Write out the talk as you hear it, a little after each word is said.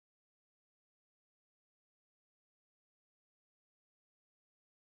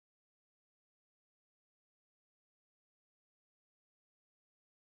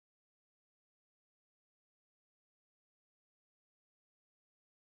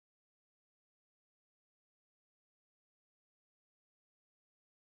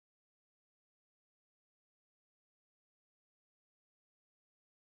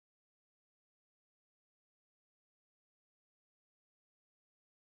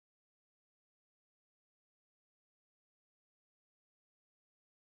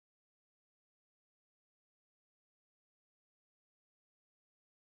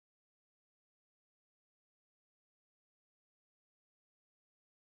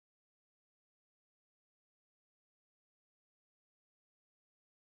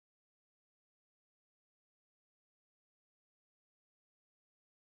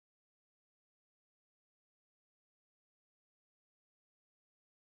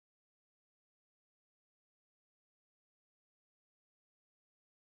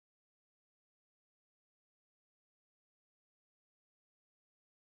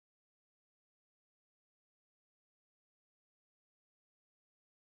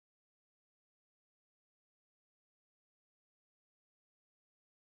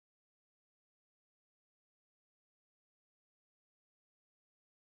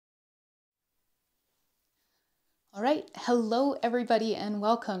All right, hello everybody and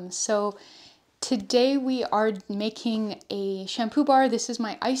welcome. So today we are making a shampoo bar. This is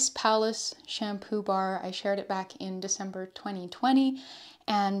my Ice Palace Shampoo Bar. I shared it back in December 2020.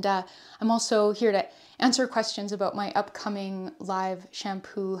 And I'm also here to answer questions about my upcoming live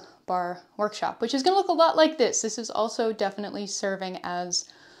shampoo bar workshop, which is going to look a lot like this. This is also definitely serving as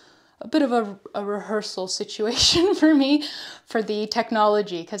a bit of a rehearsal situation for me for the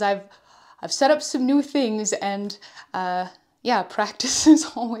technology, because I've set up some new things, and yeah, practice is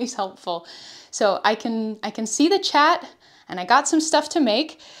always helpful. So I can see the chat, and I got some stuff to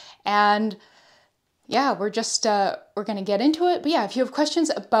make, and yeah, we're gonna get into it. But yeah, if you have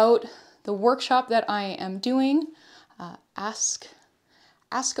questions about the workshop that I am doing, ask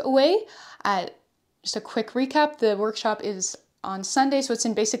away. Just a quick recap: the workshop is on Sunday, so it's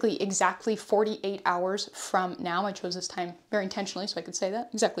in basically exactly 48 hours from now. I chose this time very intentionally so I could say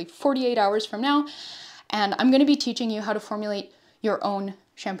that. Exactly 48 hours from now. And I'm going to be teaching you how to formulate your own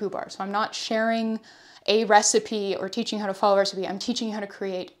shampoo bar. So I'm not sharing a recipe or teaching you how to follow a recipe. I'm teaching you how to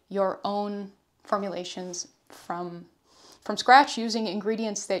create your own formulations from scratch using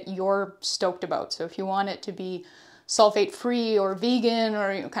ingredients that you're stoked about. So if you want it to be sulfate free or vegan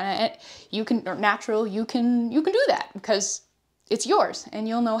or or natural, you can do that, because it's yours and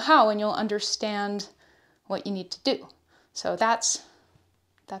you'll know how and you'll understand what you need to do. So that's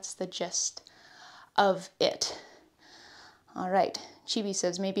the gist of it. All right, Chibi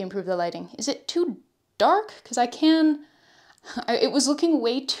says maybe improve the lighting. Is it too dark? Because it was looking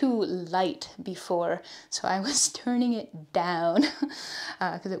way too light before, so I was turning it down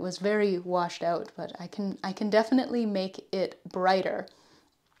because it was very washed out, but I can definitely make it brighter.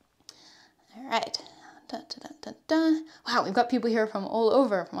 All right. Da, da, da, da. Wow, we've got people here from all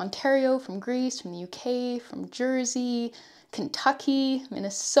over, from Ontario, from Greece, from the UK, from Jersey, Kentucky,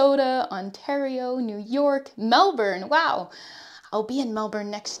 Minnesota, Ontario, New York, Melbourne. Wow, I'll be in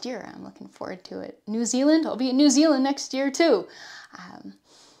Melbourne next year. I'm looking forward to it. New Zealand, I'll be in New Zealand next year too.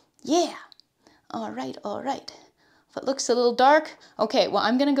 Yeah, all right. If it looks a little dark, okay, well,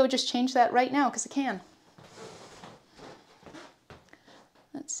 I'm gonna go just change that right now because I can.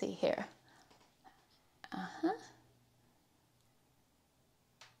 Let's see here.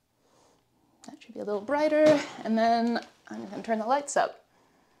 That should be a little brighter, and then I'm going to turn the lights up.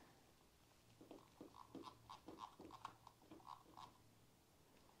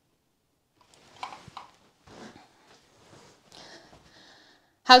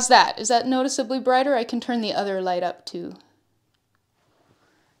 How's that? Is that noticeably brighter? I can turn the other light up too.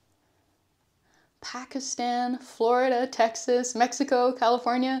 Pakistan, Florida, Texas, Mexico,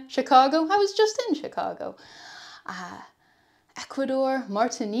 California, Chicago. I was just in Chicago. Ecuador,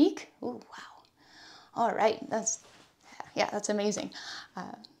 Martinique. Oh, wow. All right, that's amazing.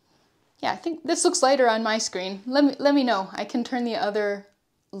 Yeah, I think this looks lighter on my screen. Let me know. I can turn the other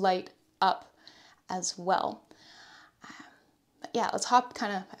light up as well. But yeah, let's hop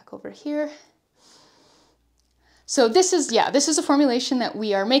kind of back over here. So this is a formulation that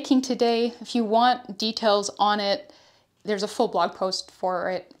we are making today. If you want details on it, there's a full blog post for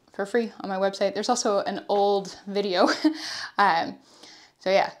it for free on my website. There's also an old video. So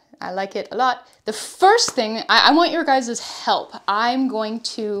yeah, I like it a lot. The first thing, I want your guys' help. I'm going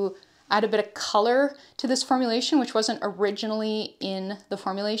to add a bit of color to this formulation, which wasn't originally in the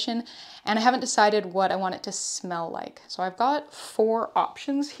formulation, and I haven't decided what I want it to smell like. So I've got 4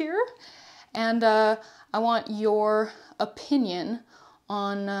 options here, and I want your opinion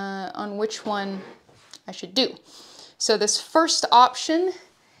on which one I should do. So this first option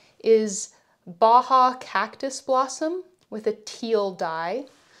is Baja Cactus Blossom with a teal dye.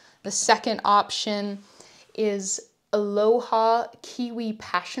 The second option is Aloha Kiwi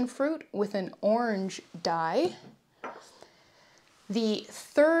Passion Fruit with an orange dye. The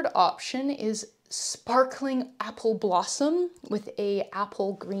third option is Sparkling Apple Blossom with a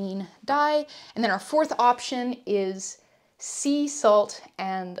apple green dye. And then our fourth option is Sea Salt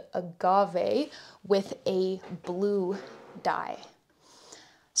and Agave with a blue dye.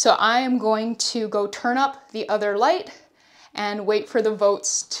 So I am going to go turn up the other light and wait for the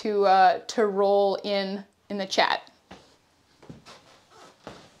votes to roll in the chat.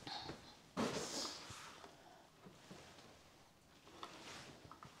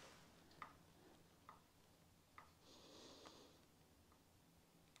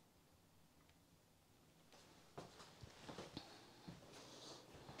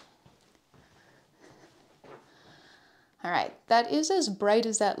 All right, that is as bright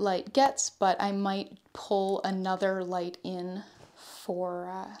as that light gets, but I might pull another light in for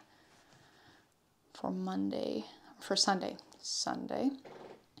Sunday.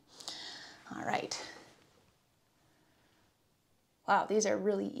 All right. Wow, these are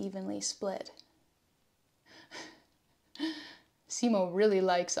really evenly split. Simo really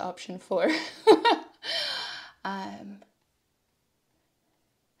likes option 4.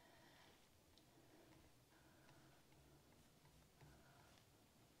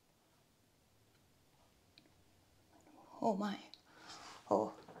 Oh my.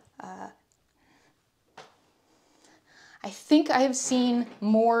 Oh. I think I have seen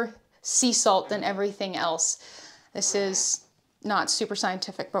more sea salt than everything else. This is not super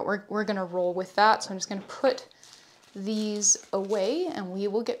scientific, but we're gonna roll with that. So I'm just gonna put these away and we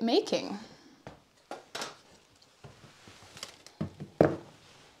will get making.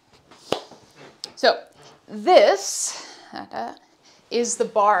 So this is the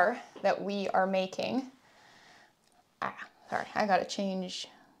bar that we are making. Sorry, I gotta change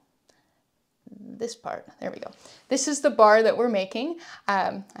this part. There we go. This is the bar that we're making.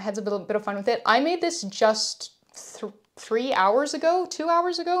 I had a little bit of fun with it. I made this just 3 hours ago, 2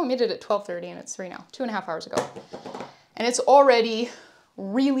 hours ago. I made it at 12:30 and it's 3 now, 2.5 hours ago. And it's already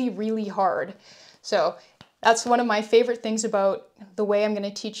really, really hard. So that's one of my favorite things about the way I'm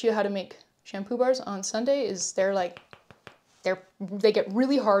gonna teach you how to make shampoo bars on Sunday is they get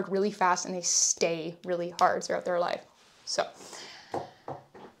really hard really fast and they stay really hard throughout their life. So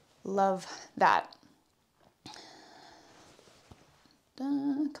love that.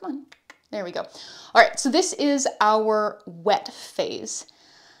 Come on, there we go. All right, so this is our wet phase.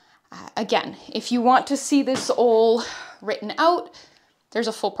 Again, if you want to see this all written out, there's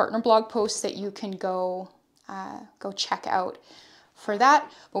a full partner blog post that you can go check out for that.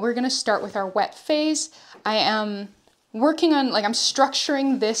 But we're gonna start with our wet phase. I am working on, I'm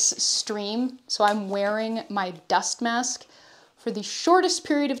structuring this stream, so I'm wearing my dust mask for the shortest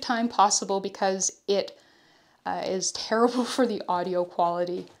period of time possible because it is terrible for the audio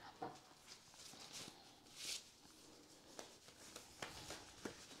quality.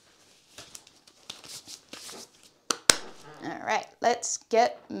 All right, let's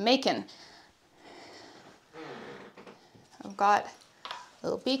get making. I've got a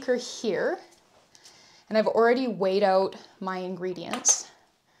little beaker here, and I've already weighed out my ingredients.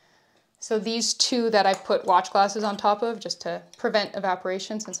 So these two that I put watch glasses on top of just to prevent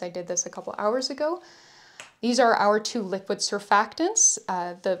evaporation, since I did this a couple hours ago. These are our 2 liquid surfactants.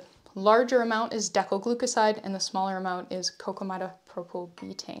 The larger amount is decoglucoside and the smaller amount is cocamida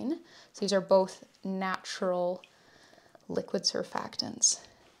propylbutane. So these are both natural liquid surfactants.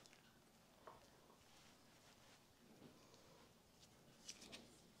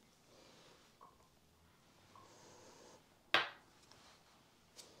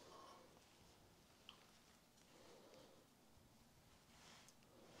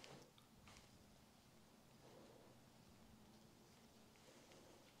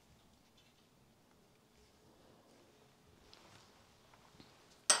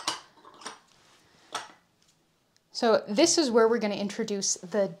 So this is where we're going to introduce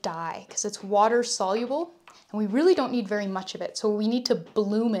the dye because it's water soluble and we really don't need very much of it. So we need to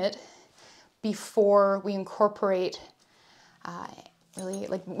bloom it before we incorporate,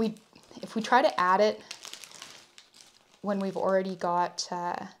 if we try to add it when we've already got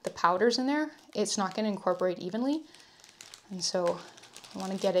the powders in there, it's not going to incorporate evenly. And so I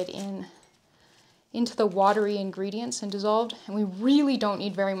want to get it into the watery ingredients and dissolved. And we really don't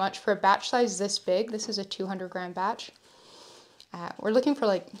need very much for a batch size this big. This is a 200-gram batch. We're looking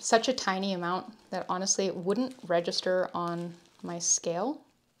for such a tiny amount that honestly it wouldn't register on my scale.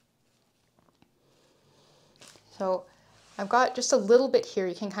 So I've got just a little bit here.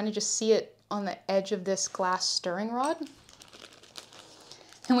 You can kind of just see it on the edge of this glass stirring rod.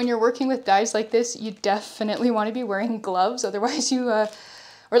 And when you're working with dyes like this, you definitely want to be wearing gloves. Otherwise you, or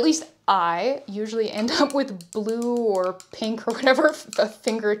at least I usually end up with blue or pink or whatever a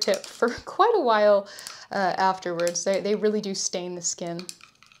fingertip for quite a while afterwards. They really do stain the skin.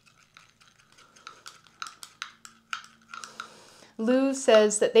 Lou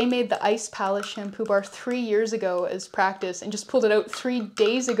says that they made the Ice Palace Shampoo Bar 3 years ago as practice and just pulled it out 3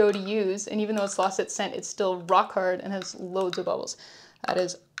 days ago to use. And even though it's lost its scent, it's still rock hard and has loads of bubbles. That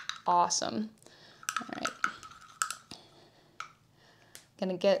is awesome. All right.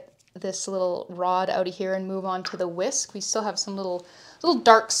 Gonna get this little rod out of here and move on to the whisk. We still have some little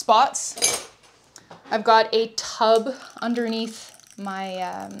dark spots. I've got a tub underneath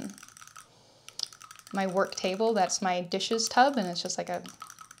my my work table. That's my dishes tub, and it's just like a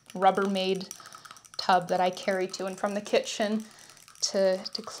Rubbermaid tub that I carry to and from the kitchen to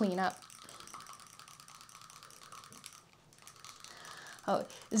clean up. Oh,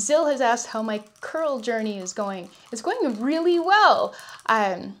 Zill has asked how my curl journey is going. It's going really well.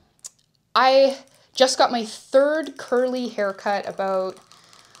 I Just got my third curly haircut about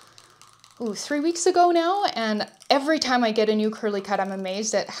 3 weeks ago now, and every time I get a new curly cut, I'm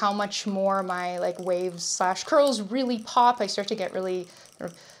amazed at how much more my like waves slash curls really pop. I start to get really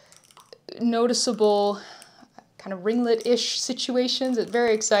sort of noticeable kind of ringlet-ish situations. It's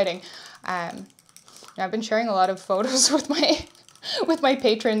very exciting. I've been sharing a lot of photos with my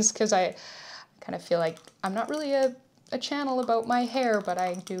patrons because I kind of feel like I'm not really a channel about my hair, but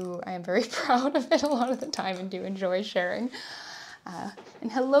I am very proud of it a lot of the time and do enjoy sharing.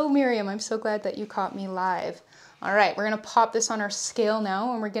 And hello, Miriam. I'm so glad that you caught me live. All right, we're going to pop this on our scale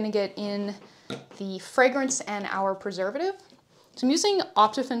now, and we're going to get in the fragrance and our preservative. So I'm using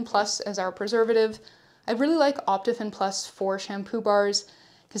Optifin Plus as our preservative. I really like Optifin Plus for shampoo bars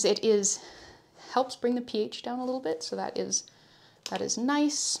because it helps bring the pH down a little bit, so that is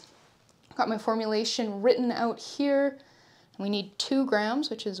nice. Got my formulation written out here. We need 2 grams,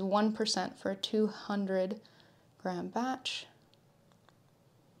 which is 1% for a 200 gram batch.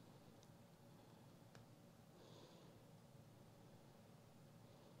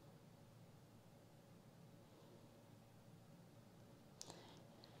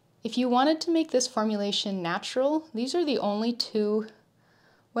 If you wanted to make this formulation natural, these are the only two,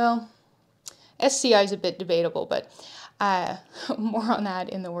 well, SCI is a bit debatable, but more on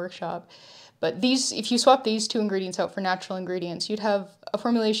that in the workshop. But these, if you swap these 2 ingredients out for natural ingredients, you'd have a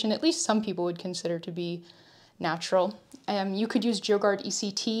formulation at least some people would consider to be natural. You could use Geogard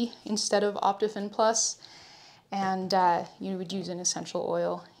ECT instead of Optifin Plus, and you would use an essential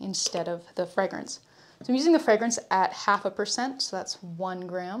oil instead of the fragrance. So I'm using the fragrance at 0.5%, so that's 1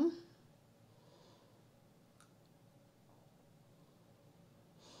 gram.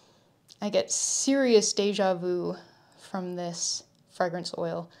 I get serious deja vu from this fragrance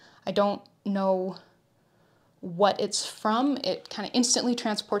oil. I don't know what it's from. It kind of instantly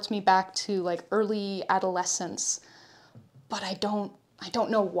transports me back to like early adolescence, but I don't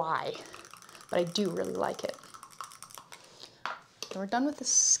know why, but I do really like it. So we're done with the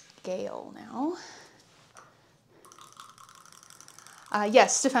scale now.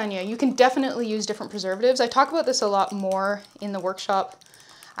 Yes, Stefania, you can definitely use different preservatives. I talk about this a lot more in the workshop,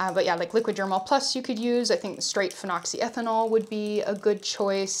 but yeah, like Liquid Germall Plus you could use. I think straight phenoxyethanol would be a good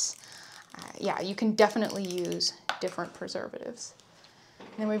choice. Yeah, you can definitely use different preservatives.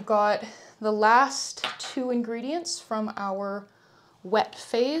 And then we've got the last 2 ingredients from our wet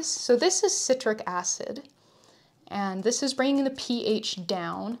phase. So this is citric acid, and this is bringing the pH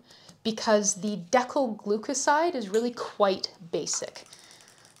down because the decyl glucoside is really quite basic.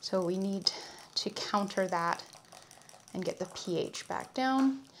 So we need to counter that and get the pH back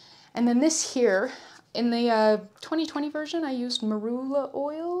down. And then this here, in the 2020 version, I used marula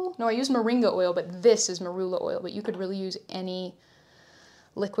oil. No, I used moringa oil, but this is marula oil, but you could really use any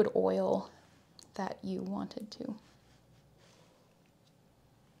liquid oil that you wanted to.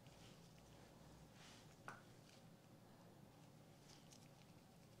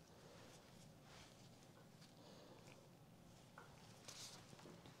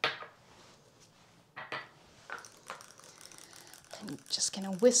 I'm just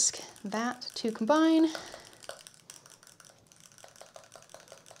gonna whisk that to combine.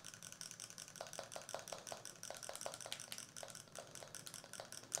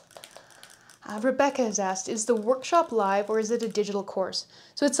 Rebecca has asked, is the workshop live or is it a digital course?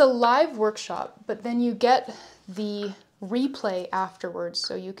 So it's a live workshop, but then you get the replay afterwards,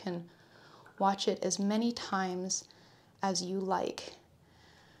 so you can watch it as many times as you like.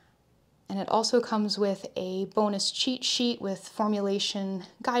 And it also comes with a bonus cheat sheet with formulation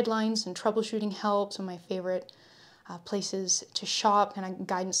guidelines and troubleshooting help, some of my favorite places to shop, and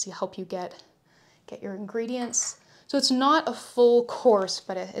guidance to help you get your ingredients. So it's not a full course,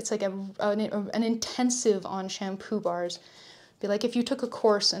 but it's like an intensive on shampoo bars. It'd be like if you took a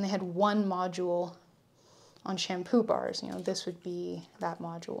course and they had 1 module on shampoo bars, you know, this would be that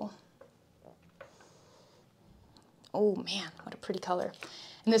module. Oh man, what a pretty color.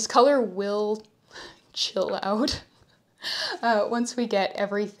 And this color will chill out once we get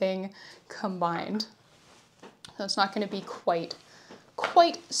everything combined. So it's not going to be quite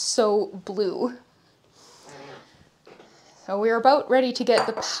so blue. So we're about ready to get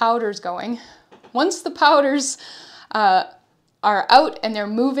the powders going. Once the powders are out and they're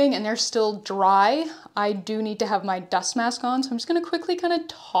moving and they're still dry, I do need to have my dust mask on. So I'm just going to quickly kind of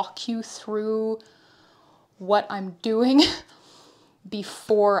talk you through what I'm doing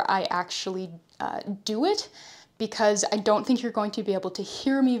before I actually do it, because I don't think you're going to be able to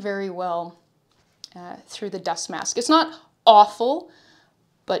hear me very well through the dust mask. It's not awful,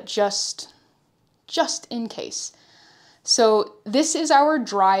 but just in case. So this is our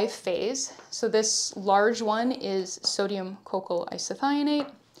dry phase. So this large one is sodium cocoyl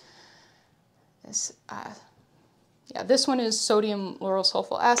isothianate. This one is sodium lauryl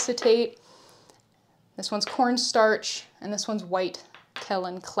sulfonyl acetate. This one's cornstarch, and this one's white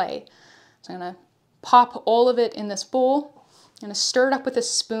kaolin clay. So I'm gonna pop all of it in this bowl. I'm gonna stir it up with a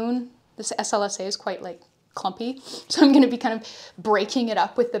spoon. This SLSA is quite like clumpy, so I'm gonna be kind of breaking it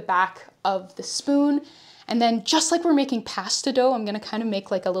up with the back of the spoon. And then just like we're making pasta dough, I'm gonna kind of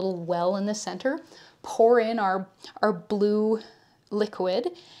make like a little well in the center, pour in our blue liquid,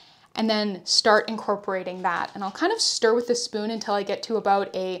 and then start incorporating that. And I'll kind of stir with the spoon until I get to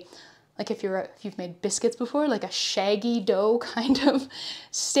about a, like if you've made biscuits before, like a shaggy dough kind of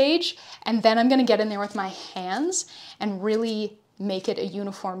stage. And then I'm gonna get in there with my hands and really make it a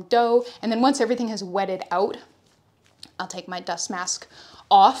uniform dough. And then once everything has wetted out, I'll take my dust mask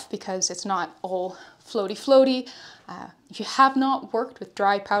off because it's not all floaty. If you have not worked with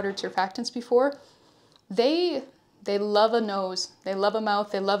dry powdered surfactants before, they love a nose, they love a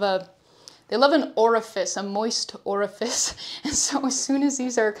mouth, they love an orifice, a moist orifice. And so as soon as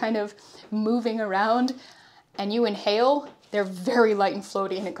these are kind of moving around and you inhale, they're very light and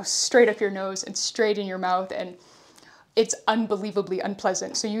floaty, and it goes straight up your nose and straight in your mouth, and it's unbelievably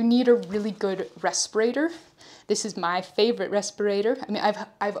unpleasant. So you need a really good respirator. This is my favorite respirator. I mean,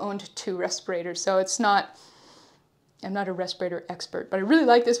 I've owned 2 respirators, so I'm not a respirator expert, but I really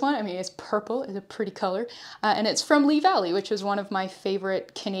like this one. I mean, it's purple, it's a pretty color, and it's from Lee Valley, which is one of my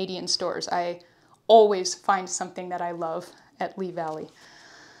favorite Canadian stores. I always find something that I love at Lee Valley.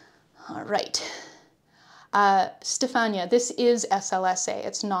 All right. Stefania, this is SLSA,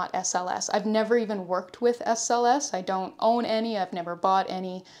 it's not SLS. I've never even worked with SLS. I don't own any, I've never bought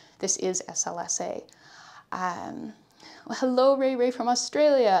any. This is SLSA. Well, hello, Ray from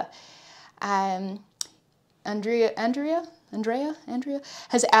Australia. Andrea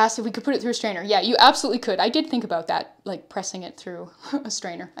has asked if we could put it through a strainer. Yeah, you absolutely could. I did think about that, like pressing it through a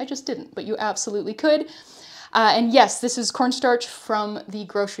strainer. I just didn't, but you absolutely could. And yes, this is cornstarch from the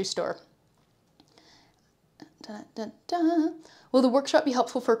grocery store. Will the workshop be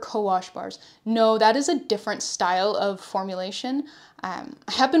helpful for co-wash bars? No, that is a different style of formulation. I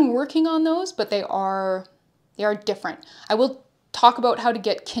have been working on those, but they are different. I will talk about how to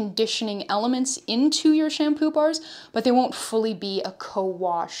get conditioning elements into your shampoo bars, but they won't fully be a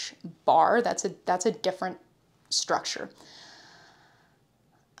co-wash bar. That's a different structure.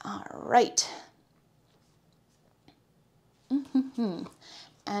 All right.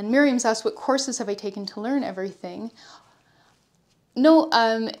 And Miriam's asked, what courses have I taken to learn everything? No,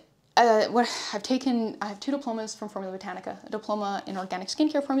 what I have 2 diplomas from Formula Botanica, a diploma in organic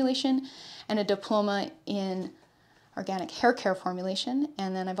skincare formulation and a diploma in organic hair care formulation.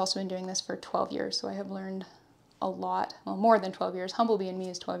 And then I've also been doing this for 12 years. So I have learned a lot, well, more than 12 years. Humblebee and me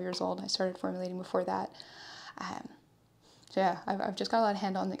is 12 years old. I started formulating before that. So yeah, I've just got a lot of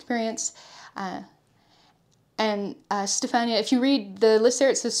hand-on experience. And Stefania, if you read the list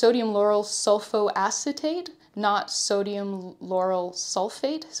there, it says sodium lauryl sulfoacetate, not sodium lauryl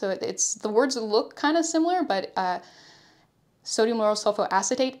sulfate. So it's the words look kind of similar, but sodium lauryl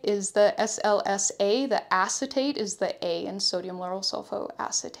sulfoacetate is the SLSA, the acetate is the A in sodium lauryl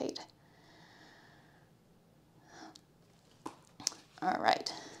sulfoacetate. All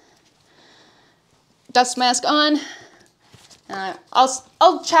right. Dust mask on.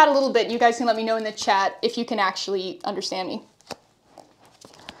 I'll chat a little bit. You guys can let me know in the chat if you can actually understand me.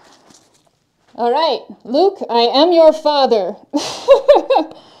 All right, Luke, I am your father.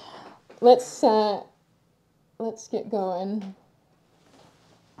 Let's get going.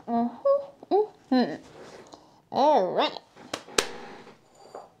 All right.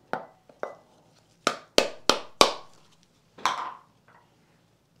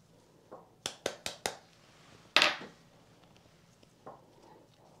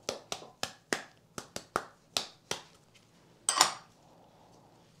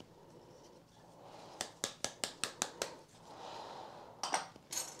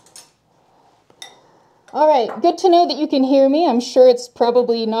 All right, good to know that you can hear me. I'm sure it's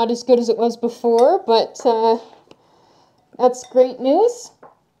probably not as good as it was before, but that's great news.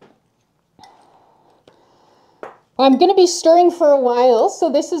 I'm going to be stirring for a while,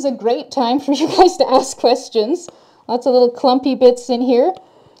 so this is a great time for you guys to ask questions. Lots of little clumpy bits in here.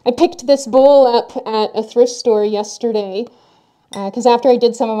 I picked this bowl up at a thrift store yesterday because after I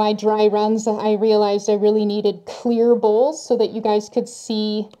did some of my dry runs, I realized I really needed clear bowls so that you guys could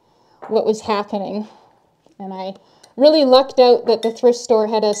see what was happening. And I really lucked out that the thrift store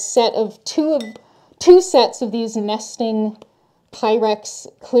had a set of two sets of these nesting Pyrex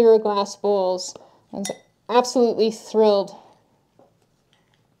clear glass bowls. And absolutely thrilled.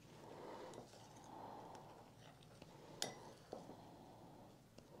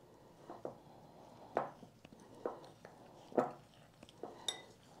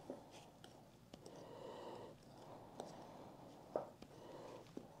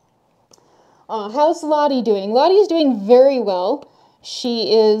 How's Lottie doing? Lottie's doing very well.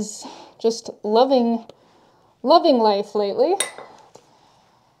 She is just loving life lately.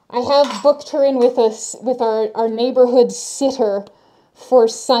 I have booked her in with us with our neighborhood sitter for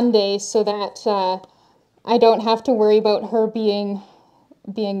Sunday so that I don't have to worry about her being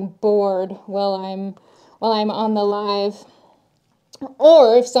bored while I'm on the live.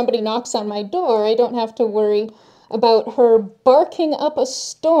 Or if somebody knocks on my door, I don't have to worry about her barking up a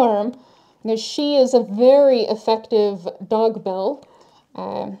storm, because she is a very effective dog bell.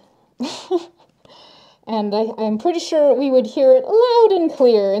 And I'm pretty sure we would hear it loud and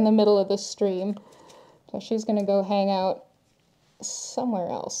clear in the middle of the stream. So she's going to go hang out somewhere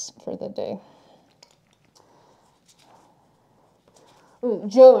else for the day. Ooh,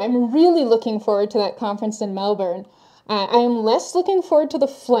 Joe, I'm really looking forward to that conference in Melbourne. I am less looking forward to the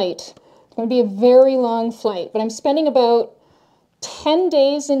flight. It's going to be a very long flight, but I'm spending about 10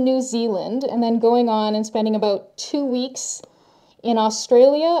 days in New Zealand and then going on and spending about 2 weeks in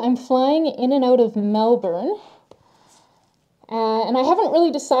Australia. I'm flying in and out of Melbourne, and I haven't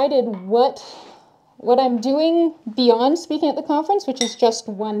really decided what I'm doing beyond speaking at the conference, which is just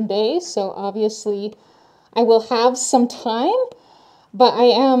 1 day, so obviously I will have some time, but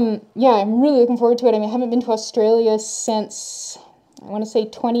I'm really looking forward to it. I mean, I haven't been to Australia since, I want to say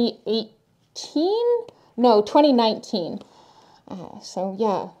 2018? No, 2019. So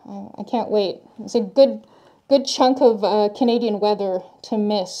yeah, I can't wait. It's a good chunk of Canadian weather to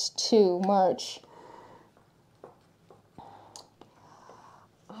miss too, March.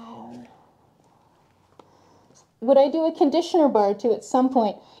 Would I do a conditioner bar too at some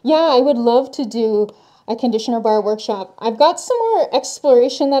point? Yeah, I would love to do a conditioner bar workshop. I've got some more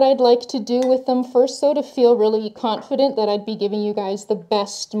exploration that I'd like to do with them first, though, to feel really confident that I'd be giving you guys the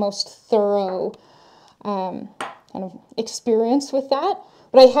best, most thorough kind of experience with that.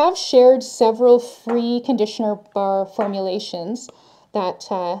 But I have shared several free conditioner bar formulations that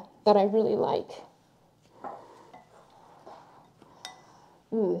I really like.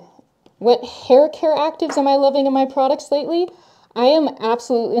 Ooh. What hair care actives am I loving in my products lately? I am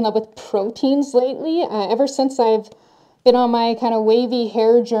absolutely in love with proteins lately. Ever since I've been on my kind of wavy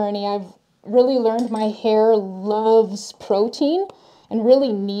hair journey, I've really learned my hair loves protein and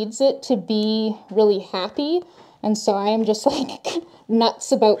really needs it to be really happy. And so I am just like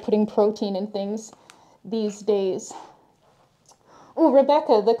nuts about putting protein in things these days. Oh,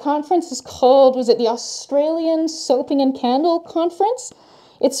 Rebecca, the conference is called, was it the Australian Soaping and Candle Conference?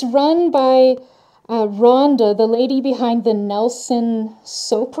 It's run by Rhonda, the lady behind the Nelson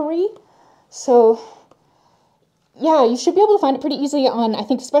Soapery. So, yeah, you should be able to find it pretty easily on, I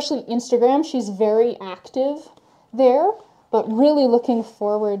think, especially Instagram. She's very active there, but really looking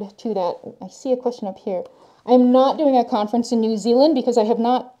forward to that. I see a question up here. I'm not doing a conference in New Zealand because I have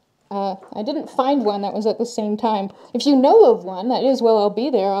not, I didn't find one that was at the same time. If you know of one, that is, well, I'll be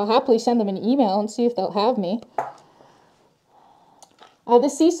there. I'll happily send them an email and see if they'll have me. The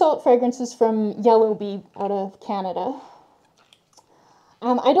sea salt fragrance is from Yellow Bee out of Canada.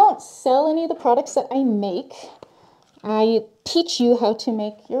 I don't sell any of the products that I make. I teach you how to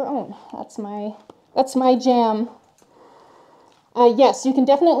make your own. That's my jam. Yes, you can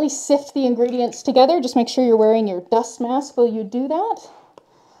definitely sift the ingredients together. Just make sure you're wearing your dust mask while you do that.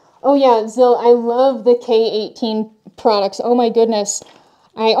 Oh yeah, Zill, I love the K18 products. Oh my goodness.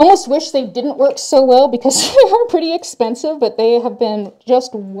 I almost wish they didn't work so well because they are pretty expensive, but they have been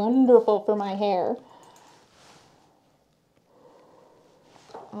just wonderful for my hair.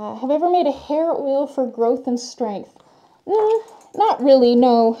 Have I ever made a hair oil for growth and strength? Not really,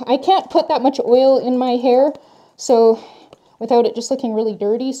 no. I can't put that much oil in my hair, so without it just looking really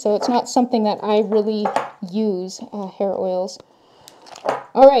dirty, so it's not something that I really use, hair oils.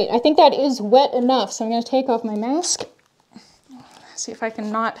 All right, I think that is wet enough, so I'm going to take off my mask. See if I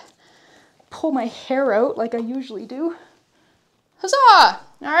can not pull my hair out like I usually do. Huzzah!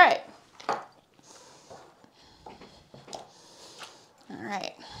 All right. All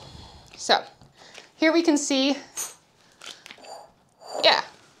right. So here we can see, yeah,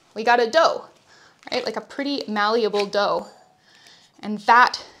 we got a dough, right? Like a pretty malleable dough. And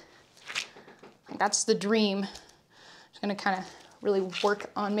that's the dream. Just gonna kind of really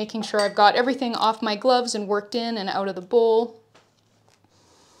work on making sure I've got everything off my gloves and worked in and out of the bowl.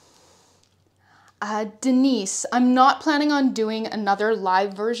 Denise, I'm not planning on doing another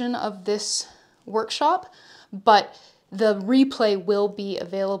live version of this workshop, but the replay will be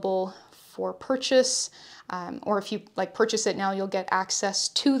available for purchase, or if you like purchase it now, you'll get access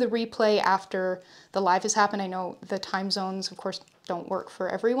to the replay after the live has happened. I know the time zones, of course, don't work for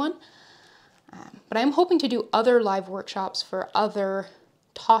everyone, but I'm hoping to do other live workshops for other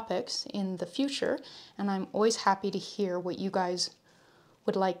topics in the future, and I'm always happy to hear what you guys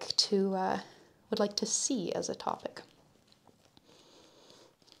would like to see as a topic.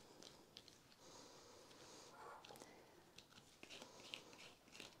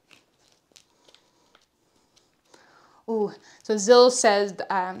 Ooh, so Zill says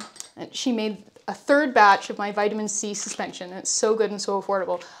she made a third batch of my vitamin C suspension. It's so good and so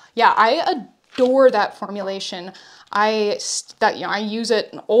affordable. Yeah, I adore that formulation. I use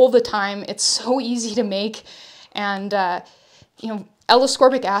it all the time. It's so easy to make, and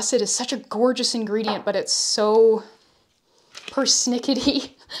L-ascorbic acid is such a gorgeous ingredient, but it's so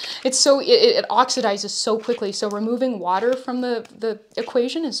persnickety. It's so it oxidizes so quickly. So removing water from the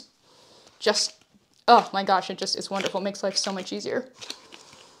equation is just, oh my gosh, it's wonderful. It makes life so much easier.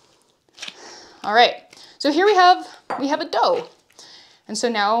 All right, so here we have a dough. And so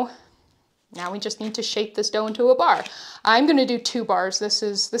now we just need to shape this dough into a bar. I'm gonna do 2 bars. This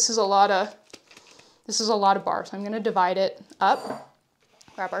is a lot of bars. I'm gonna divide it up.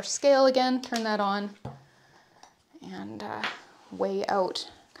 Grab our scale again, turn that on, and weigh out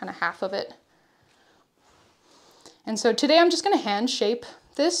kind of half of it. And so today I'm just gonna hand shape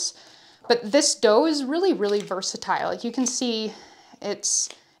this. But this dough is really, really versatile. Like you can see, it's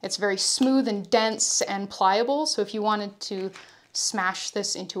very smooth and dense and pliable. So if you wanted to smash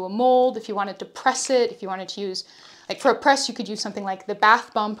this into a mold, if you wanted to press it, if you wanted to use, like for a press, you could use something like the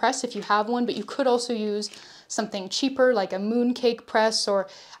bath bomb press if you have one, but you could also use something cheaper like a mooncake press, or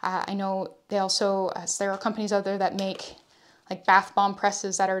I know they also, there are companies out there that make like bath bomb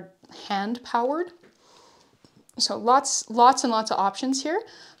presses that are hand powered. So lots and lots of options here.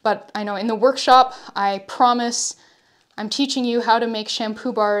 But I know in the workshop, I promise I'm teaching you how to make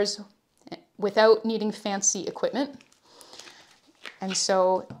shampoo bars without needing fancy equipment. And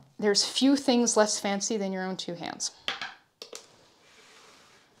so there's few things less fancy than your own 2 hands.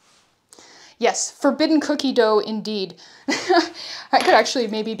 Yes, forbidden cookie dough indeed. That could actually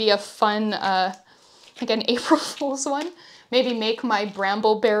maybe be a fun, like an April Fool's one. Maybe make my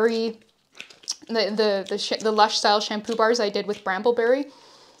brambleberry, the Lush style shampoo bars I did with brambleberry,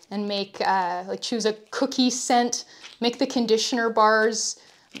 and make, like choose a cookie scent, make the conditioner bars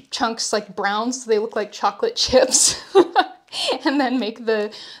chunks like brown so they look like chocolate chips, and then make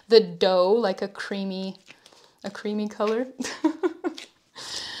the dough like a creamy color.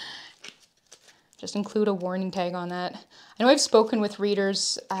 Just include a warning tag on that. I know I've spoken with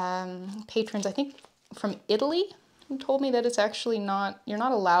readers, patrons, I think from Italy, who told me that it's actually you're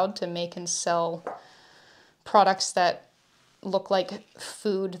not allowed to make and sell products that look like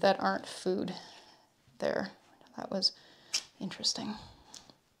food that aren't food there. That was interesting.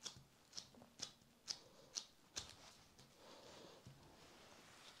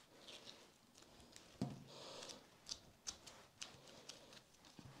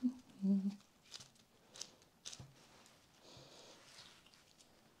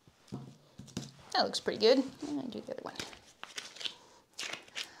 That looks pretty good. I'm gonna do the other one.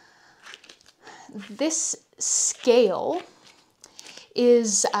 This scale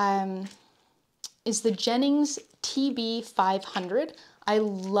is the Jennings TB 500. I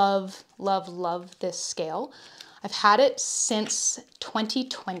love, love, love this scale. I've had it since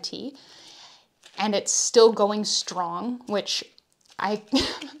 2020 and it's still going strong, which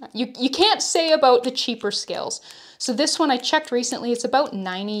you can't say about the cheaper scales. So this one I checked recently, it's about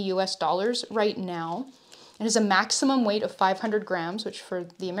 $90 US right now. It has a maximum weight of 500 grams, which for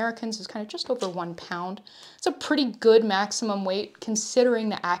the Americans is kind of just over 1 pound. It's a pretty good maximum weight considering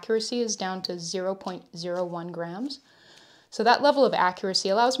the accuracy is down to 0.01 grams. So that level of accuracy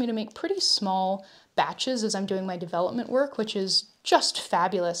allows me to make pretty small batches as I'm doing my development work, which is just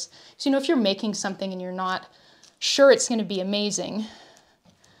fabulous. So, you know, if you're making something and you're not sure it's going to be amazing,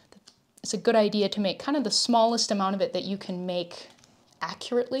 it's a good idea to make kind of the smallest amount of it that you can make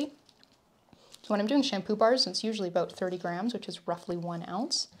accurately. So when I'm doing shampoo bars, it's usually about 30 grams, which is roughly 1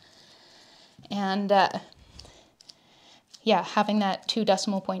 ounce. And yeah, having that 2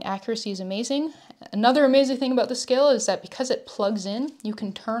 decimal point accuracy is amazing. Another amazing thing about the scale is that because it plugs in, you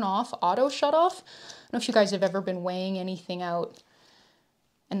can turn off auto shut off. I don't know if you guys have ever been weighing anything out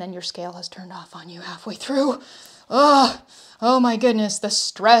and then your scale has turned off on you halfway through. Oh my goodness, the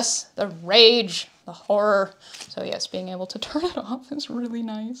stress, the rage, the horror. So yes, being able to turn it off is really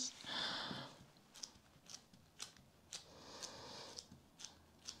nice.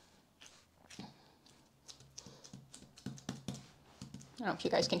 don't know if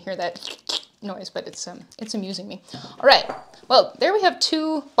you guys can hear that noise, but it's amusing me. All right, well, there we have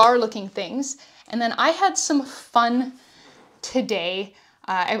two bar-looking things. And then I had some fun today.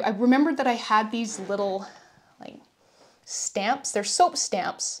 I remembered that I had these little like stamps. They're soap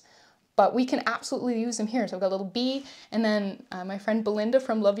stamps, but we can absolutely use them here. So I've got a little bee, and then my friend Belinda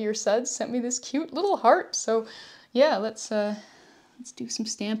from Love Your Suds sent me this cute little heart. So yeah, let's do some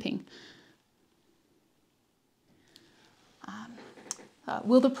stamping.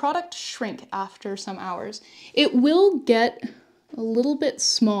 Will the product shrink after some hours? It will get a little bit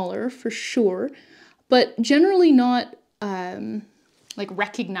smaller for sure, but generally not like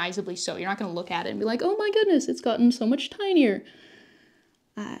recognizably so. You're not going to look at it and be like, oh my goodness, it's gotten so much tinier.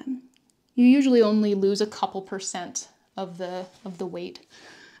 You usually only lose a couple percent of the weight.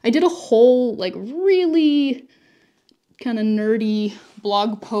 I did a whole like really kind of nerdy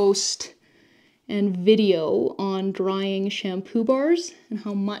blog post and video on drying shampoo bars and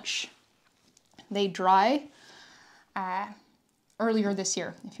how much they dry earlier this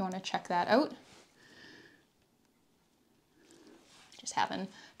year, if you want to check that out. Just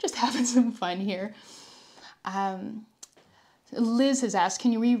having some fun here. Liz has asked,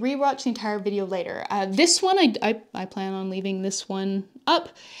 can you rewatch the entire video later? This one, I plan on leaving this one up,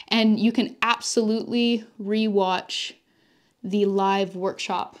 and you can absolutely rewatch the live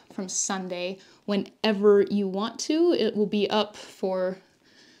workshop from Sunday whenever you want to. It will be up for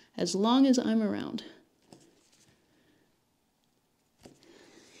as long as I'm around.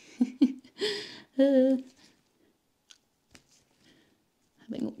 Having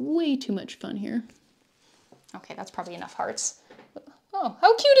way too much fun here. Okay, that's probably enough hearts. Oh,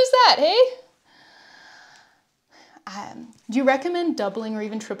 how cute is that, hey? Do you recommend doubling or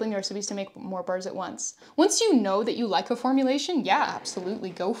even tripling recipes to make more bars at once? Once you know that you like a formulation, yeah, absolutely,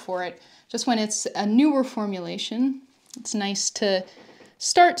 go for it. Just when it's a newer formulation, it's nice to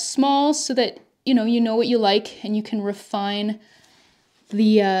start small so that you know what you like and you can refine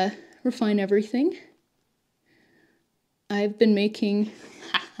everything. I've been making,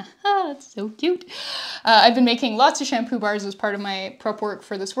 it's so cute. I've been making lots of shampoo bars as part of my prep work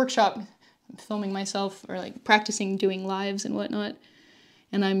for this workshop. I'm filming myself or like practicing doing lives and whatnot.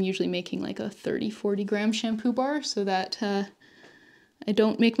 And I'm usually making like a 30-40 gram shampoo bar so that I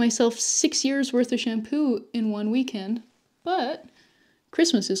don't make myself 6 years worth of shampoo in one weekend. But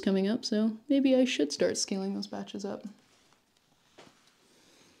Christmas is coming up, so maybe I should start scaling those batches up.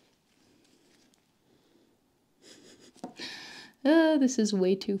 This is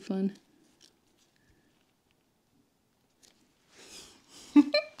way too fun.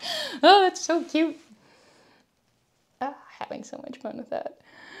 Oh, that's so cute. Having so much fun with that.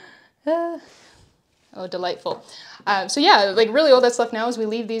 Oh, delightful. So yeah, like really all that's left now is we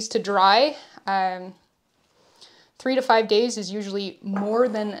leave these to dry. 3 to 5 days is usually more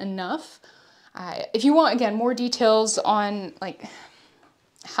than enough. If you want, again, more details on like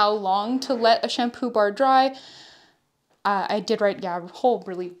how long to let a shampoo bar dry, I did write, a whole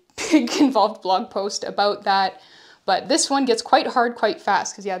really big involved blog post about that. But this one gets quite hard quite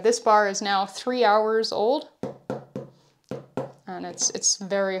fast because, yeah, this bar is now 3 hours old. And it's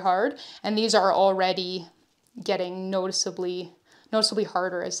very hard. And these are already getting noticeably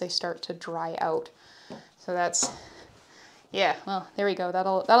harder as they start to dry out. So that's, yeah, well, there we go.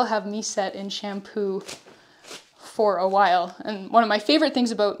 That'll have me set in shampoo for a while. And one of my favorite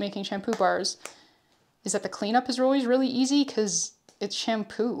things about making shampoo bars is that the cleanup is always really easy because it's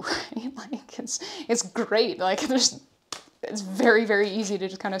shampoo. Like it's great. Like it's very, very easy to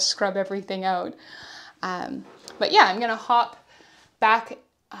just kind of scrub everything out. But yeah, I'm gonna hop back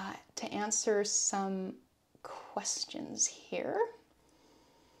to answer some questions here.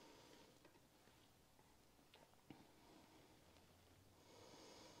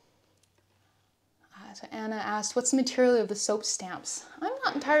 So Anna asked, what's the material of the soap stamps? I'm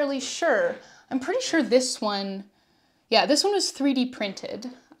not entirely sure. I'm pretty sure this one, yeah, this one was 3D printed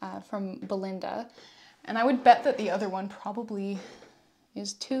from Belinda. And I would bet that the other one probably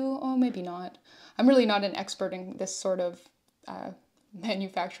is too. Oh, maybe not. I'm really not an expert in this sort of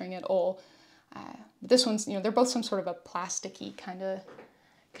manufacturing at all. But this one's, they're both some sort of a plasticky kind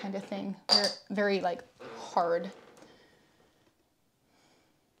of thing. They're very like hard.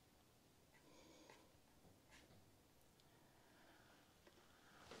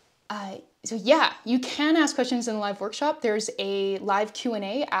 So yeah, you can ask questions in the live workshop. There's a live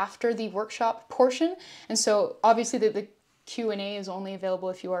Q&A after the workshop portion. And so obviously the Q&A is only available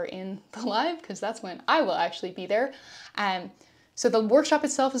if you are in the live, because that's when I will actually be there. So the workshop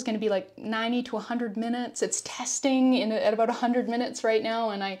itself is going to be like 90 to 100 minutes. It's testing at about 100 minutes right now.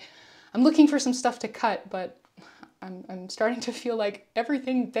 And I'm looking for some stuff to cut, but I'm starting to feel like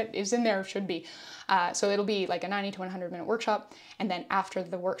everything that is in there should be. So it'll be like a 90 to 100 minute workshop. And then after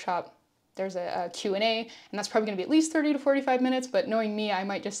the workshop, there's a Q&A, and that's probably going to be at least 30 to 45 minutes, but knowing me, I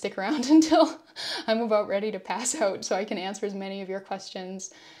might just stick around until I'm about ready to pass out so I can answer as many of your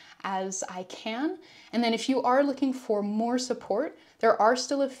questions as I can. And then if you are looking for more support, there are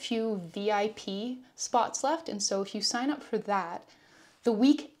still a few VIP spots left. And so if you sign up for that, the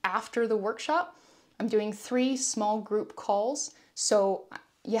week after the workshop, I'm doing 3 small group calls. So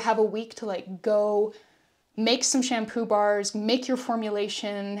you have a week to like go make some shampoo bars, make your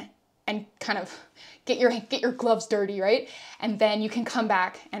formulation, and kind of get your gloves dirty, right? And then you can come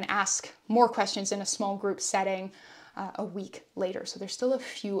back and ask more questions in a small group setting a week later. So there's still a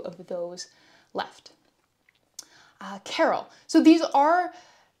few of those left. Carol. So these are,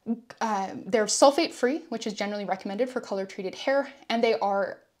 they're sulfate free, which is generally recommended for color treated hair, and they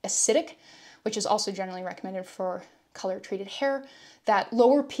are acidic, which is also generally recommended for color treated hair. That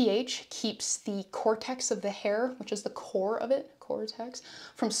lower pH keeps the cortex of the hair, which is the core of it, cortex,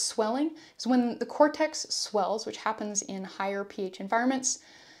 from swelling. So when the cortex swells, which happens in higher pH environments,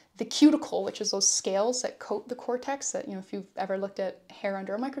 the cuticle, which is those scales that coat the cortex, that, you know, if you've ever looked at hair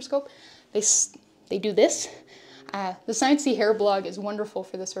under a microscope, they do this. The Sciencey Hair blog is wonderful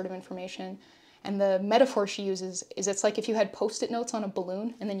for this sort of information. And the metaphor she uses is it's like if you had Post-it notes on a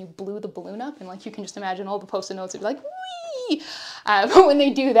balloon and then you blew the balloon up, and like you can just imagine all the Post-it notes would be like, whee! But when they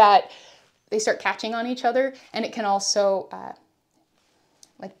do that, they start catching on each other, and it can also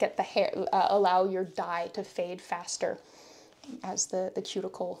like get the hair, allow your dye to fade faster as the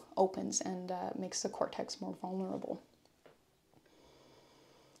cuticle opens and makes the cortex more vulnerable.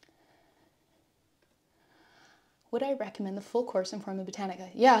 Would I recommend the full course in Forma Botanica?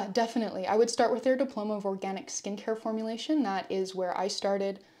 Yeah, definitely. I would start with their Diploma of Organic Skincare Formulation. That is where I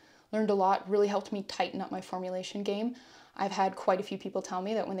started, learned a lot, really helped me tighten up my formulation game. I've had quite a few people tell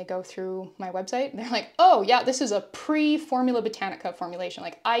me that when they go through my website, they're like, oh yeah, this is a pre-Formula Botanica formulation.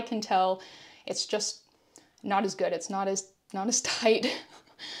 Like, I can tell it's just not as good. It's not as tight,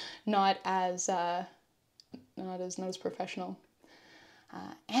 not as professional.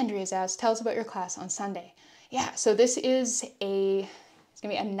 Andrea's asked, tell us about your class on Sunday. Yeah, so this is it's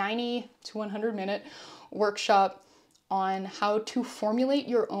gonna be a 90 to 100 minute workshop on how to formulate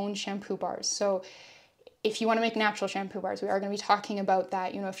your own shampoo bars. So if you want to make natural shampoo bars, we are going to be talking about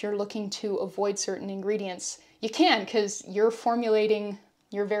that. You know, if you're looking to avoid certain ingredients, you can, because you're formulating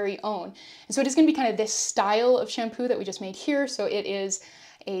your very own. And so it is going to be kind of this style of shampoo that we just made here. So it is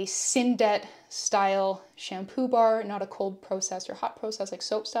a Syndet style shampoo bar, not a cold process or hot process like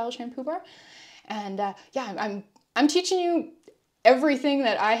soap style shampoo bar. And yeah, I'm teaching you everything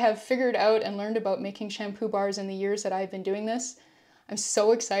that I have figured out and learned about making shampoo bars in the years that I've been doing this. I'm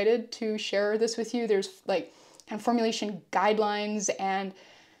so excited to share this with you. There's like kind of formulation guidelines and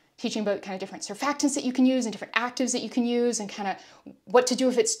teaching about kind of different surfactants that you can use and different actives that you can use, and kind of what to do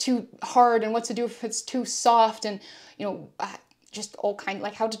if it's too hard and what to do if it's too soft, and you know, just all kind of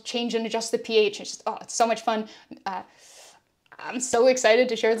like how to change and adjust the pH. It's just, oh, it's so much fun. I'm so excited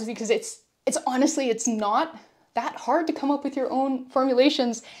to share this because it's honestly, it's not that hard to come up with your own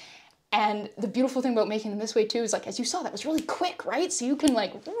formulations. And the beautiful thing about making them this way too is, like, as you saw, that was really quick, right? So you can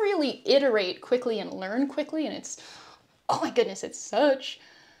like really iterate quickly and learn quickly, and it's, oh my goodness, it's such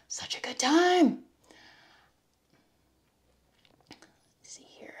a good time. Let's see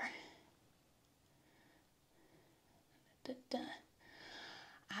here.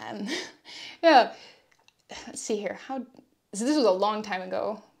 Yeah, let's see here. So this was a long time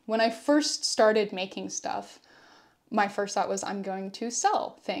ago. When I first started making stuff, my first thought was, I'm going to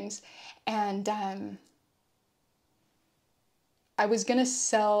sell things. And I was gonna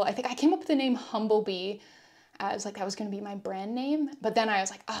sell, I think I came up with the name Humblebee as like that was gonna be my brand name. But then I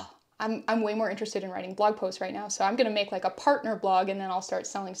was like, oh, I'm way more interested in writing blog posts right now. So I'm gonna make like a partner blog, and then I'll start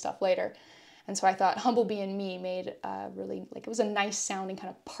selling stuff later. And so I thought Humblebee and Me made really, like, it was a nice sounding kind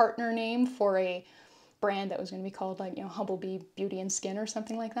of partner name for a brand that was going to be called, like, you know, Humblebee Beauty and Skin or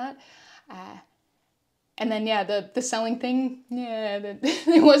something like that. And then, yeah, the selling thing, yeah,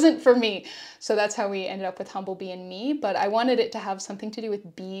 it wasn't for me. So that's how we ended up with Humblebee and Me. But I wanted it to have something to do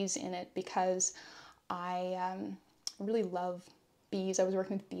with bees in it, because I really love bees. I was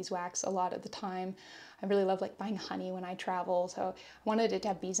working with beeswax a lot at the time. I really love like buying honey when I travel, so I wanted it to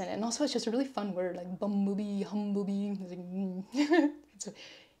have bees in it. And also it's just a really fun word, like bumblebee, humblebee.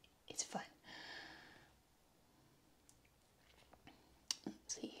 It's fun.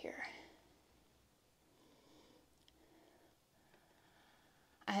 Let's see here.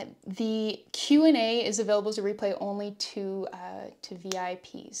 The Q&A is available as a replay only to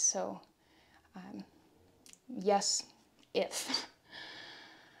VIPs. So yes, if.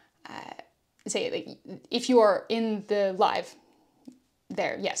 Say, like, if you are in the live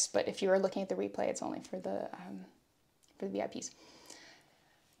there, yes, but if you are looking at the replay, it's only for the VIPs.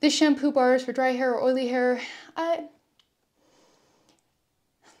 This shampoo bar is for dry hair or oily hair.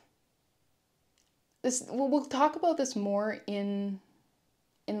 We'll talk about this more in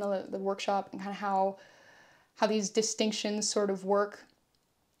the workshop, and kind of how these distinctions sort of work.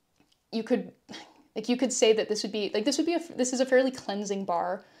 You could say that this is a fairly cleansing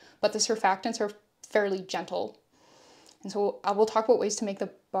bar, but the surfactants are fairly gentle. And so I will talk about ways to make the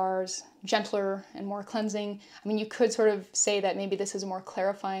bars gentler and more cleansing. I mean, you could sort of say that maybe this is a more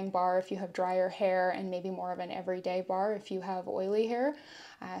clarifying bar if you have drier hair, and maybe more of an everyday bar if you have oily hair.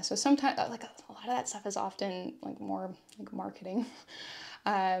 So sometimes, like, a lot of that stuff is often like more like marketing.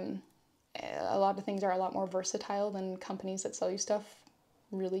 A lot of things are a lot more versatile than companies that sell you stuff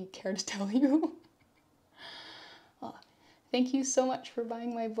really care to tell you. Well, thank you so much for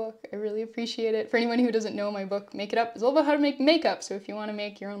buying my book. I really appreciate it. For anyone who doesn't know, my book, Make It Up, is all about how to make makeup. So if you want to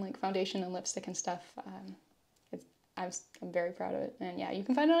make your own like foundation and lipstick and stuff, I'm very proud of it. And yeah, you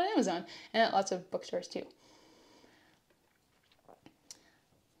can find it on Amazon and at lots of bookstores too.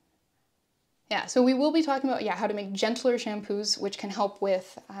 Yeah, so we will be talking about, how to make gentler shampoos, which can help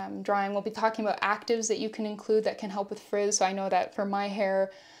with drying. We'll be talking about actives that you can include that can help with frizz. So I know that for my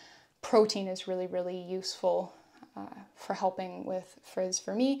hair, protein is really, really useful for helping with frizz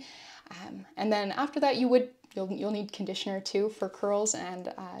for me. And then after that, you'll need conditioner too for curls,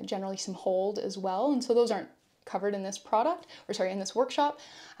 and generally some hold as well. And so those aren't covered in this product, in this workshop.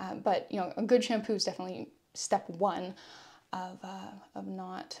 But a good shampoo is definitely step one of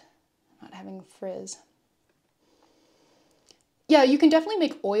not having frizz. Yeah, you can definitely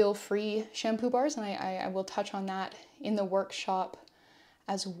make oil-free shampoo bars, and I will touch on that in the workshop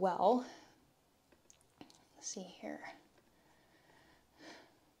as well. Let's see here.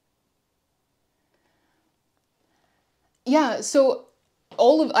 Yeah, so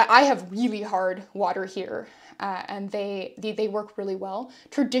I have really hard water here, and they work really well.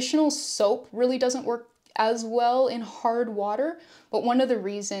 Traditional soap really doesn't work as well in hard water, but one of the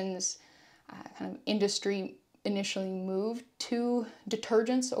reasons kind of industry initially moved to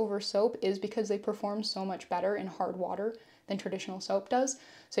detergents over soap is because they perform so much better in hard water than traditional soap does.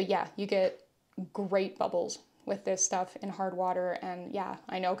 So yeah, you get great bubbles with this stuff in hard water. And yeah,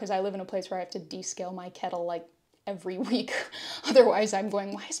 I know, because I live in a place where I have to descale my kettle like every week. Otherwise I'm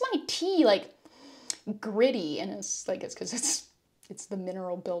going, why is my tea like gritty? And it's because it's the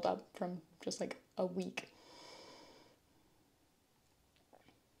mineral buildup from just like a week.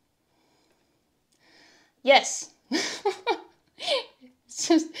 Yes. It's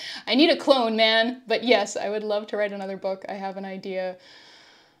just, I need a clone, man. But yes, I would love to write another book. I have an idea.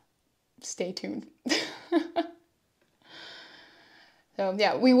 Stay tuned. So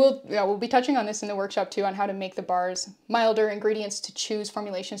yeah, we'll be touching on this in the workshop too, on how to make the bars, milder ingredients to choose,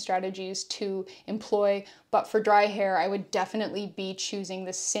 formulation strategies to employ. But for dry hair, I would definitely be choosing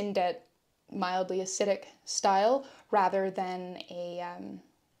the Syndet mildly acidic style rather than a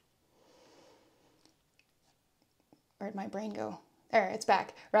where'd my brain go? There, it's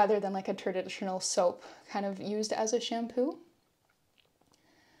back. Rather than like a traditional soap kind of used as a shampoo.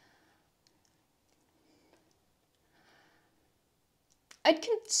 I'd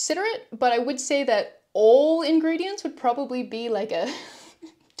consider it, but I would say that all ingredients would probably be like a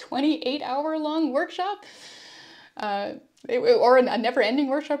 28-hour long workshop. Or a never-ending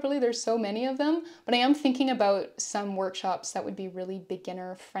workshop, really. There's so many of them. But I am thinking about some workshops that would be really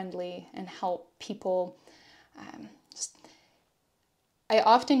beginner-friendly and help people. I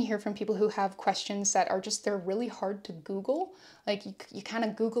often hear from people who have questions that are they're really hard to Google. Like you kind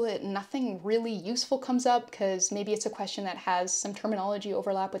of Google it and nothing really useful comes up, because maybe it's a question that has some terminology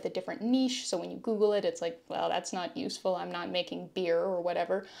overlap with a different niche. So when you Google it, it's like, well, that's not useful. I'm not making beer or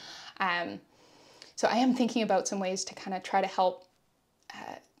whatever. So I am thinking about some ways to kind of try to help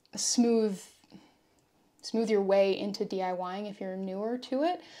smooth your way into DIYing if you're newer to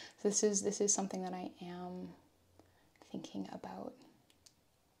it. So this is something that I am thinking about.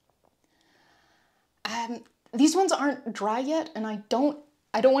 These ones aren't dry yet, and I don't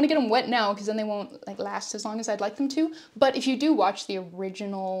want to get them wet now, because then they won't like last as long as I'd like them to. But if you do watch the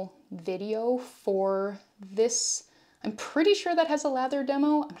original video for this, I'm pretty sure that has a lather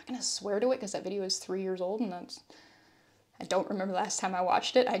demo. I'm not gonna swear to it because that video is 3 years old, and I don't remember the last time I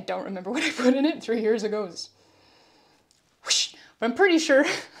watched it. I don't remember what I put in it 3 years ago. It was whoosh, but I'm pretty sure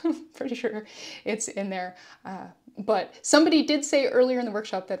it's in there. But somebody did say earlier in the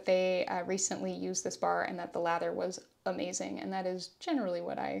workshop that they recently used this bar and that the lather was amazing, and that is generally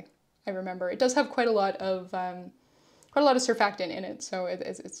what I I remember. It does have quite a lot of surfactant in it, so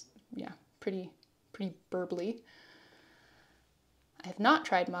it's yeah, pretty burbly. I have not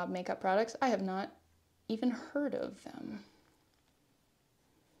tried Mob makeup products. I have not even heard of them.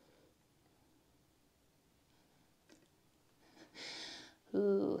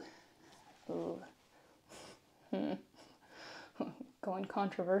 Ooh. Going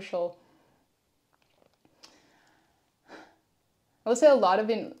controversial. I will say a lot of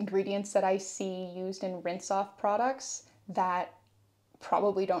ingredients that I see used in rinse-off products that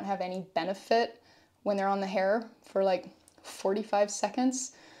probably don't have any benefit when they're on the hair for like 45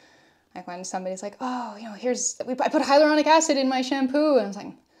 seconds. Like when somebody's like, oh, you know, I put hyaluronic acid in my shampoo. And I was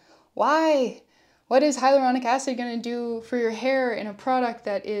like, why? What is hyaluronic acid going to do for your hair in a product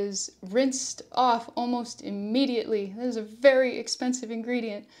that is rinsed off almost immediately? That is a very expensive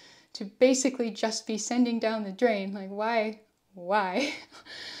ingredient to basically just be sending down the drain. Like, why?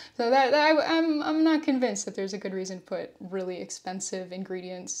 So I'm not convinced that there's a good reason to put really expensive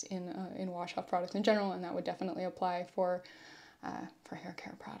ingredients in wash-off products in general, and that would definitely apply for hair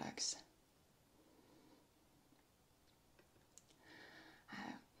care products.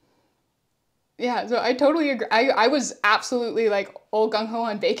 Yeah, so I totally agree. I was absolutely like all gung-ho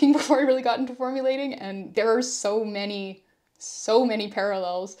on baking before I really got into formulating, and there are so many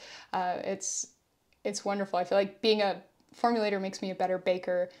parallels. It's wonderful. I feel like being a formulator makes me a better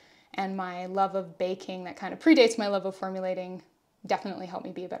baker, and my love of baking that kind of predates my love of formulating definitely helped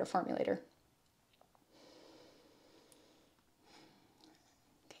me be a better formulator.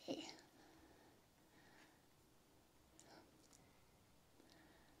 Okay.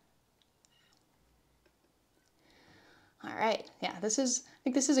 All right, yeah, I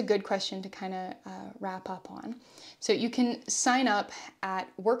think this is a good question to kind of wrap up on. So you can sign up at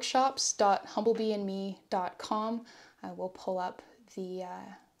workshops.humblebeeandme.com. We'll pull up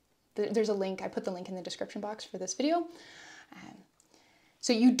there's a link, I put the link in the description box for this video.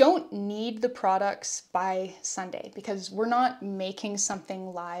 So you don't need the products by Sunday because we're not making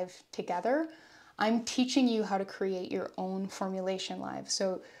something live together. I'm teaching you how to create your own formulation live.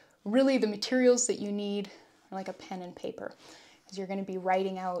 So really the materials that you need are like a pen and paper, because you're going to be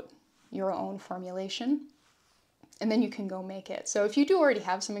writing out your own formulation and then you can go make it. So if you do already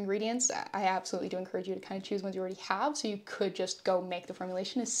have some ingredients, I absolutely do encourage you to kind of choose ones you already have, so you could just go make the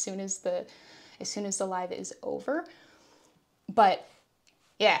formulation as soon as the live is over. But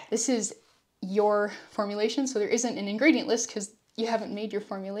yeah, this is your formulation, so there isn't an ingredient list because you haven't made your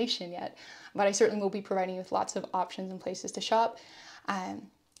formulation yet. But I certainly will be providing you with lots of options and places to shop.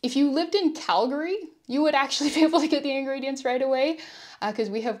 If you lived in Calgary, you would actually be able to get the ingredients right away, because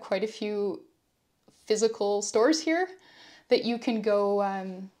we have quite a few physical stores here that you can go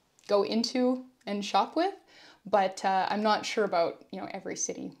into and shop with. But I'm not sure about every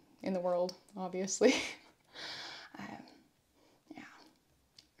city in the world, obviously. Yeah,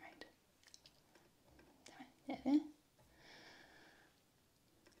 right.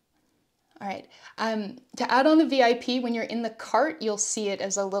 All right. To add on the VIP, when you're in the cart, you'll see it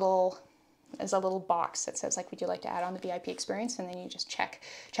as a little box that says, like, would you like to add on the VIP experience? And then you just check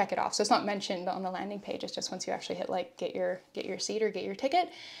it off. So it's not mentioned on the landing page. It's just once you actually hit like get your seat or get your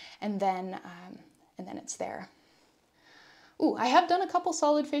ticket, and then it's there. Ooh, I have done a couple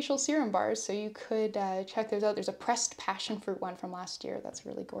solid facial serum bars, so you could check those out. There's a pressed passion fruit one from last year that's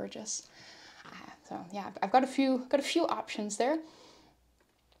really gorgeous. So yeah, I've got a few options there.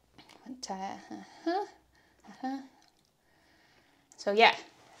 But, So yeah,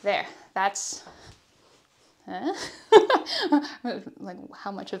 there. That's like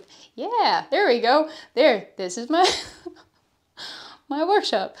how much of there we go. There. This is my my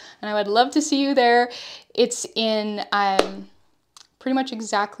workshop, and I would love to see you there. It's in pretty much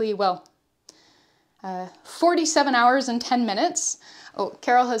exactly 47 hours and 10 minutes. Oh,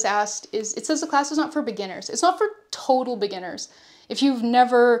 Carol has asked, it says the class is not for beginners. It's not for total beginners. If you've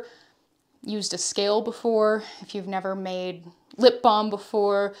never used a scale before, if you've never made lip balm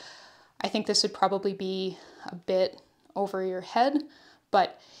before, I think this would probably be a bit over your head.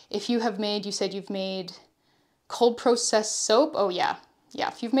 But if you have made, you said you've made cold processed soap. Oh yeah. Yeah,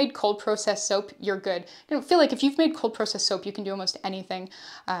 if you've made cold processed soap, you're good. I feel like if you've made cold processed soap, you can do almost anything.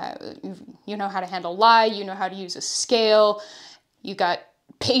 You know how to handle lye, you know how to use a scale, you got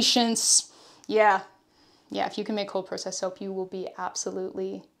patience. Yeah, if you can make cold processed soap, you will be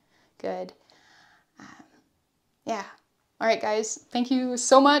absolutely good. Yeah. All right, guys, thank you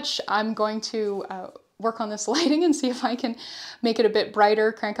so much. I'm going to work on this lighting and see if I can make it a bit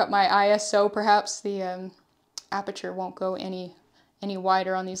brighter, crank up my ISO. Perhaps the aperture won't go any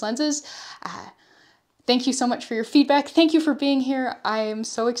wider on these lenses. thank you so much for your feedback. Thank you for being here. I am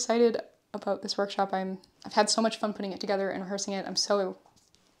so excited about this workshop. I've had so much fun putting it together and rehearsing it. I'm so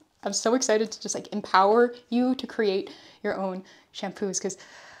excited to just like empower you to create your own shampoos because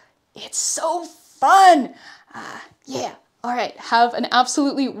it's so fun. Yeah. All right. Have an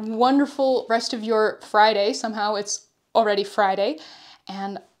absolutely wonderful rest of your Friday. Somehow it's already Friday.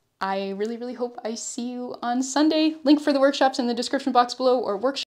 And I really, really hope I see you on Sunday. Link for the workshops in the description box below, or workshop